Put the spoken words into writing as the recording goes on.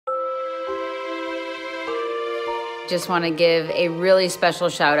just want to give a really special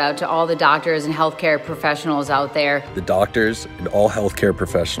shout out to all the doctors and healthcare professionals out there. The doctors and all healthcare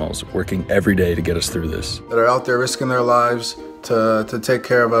professionals working every day to get us through this. That are out there risking their lives to take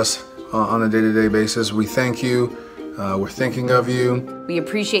care of us on a day-to-day basis. We thank you. We're thinking of you. We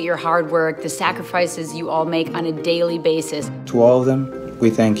appreciate your hard work, the sacrifices you all make on a daily basis. To all of them, we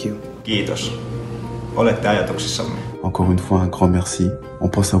thank you. Kiitos. Olette ajatuksissamme. Encore une fois, un grand merci. On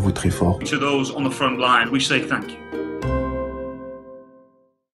pense à vous très fort. To those on the front line, we say thank you.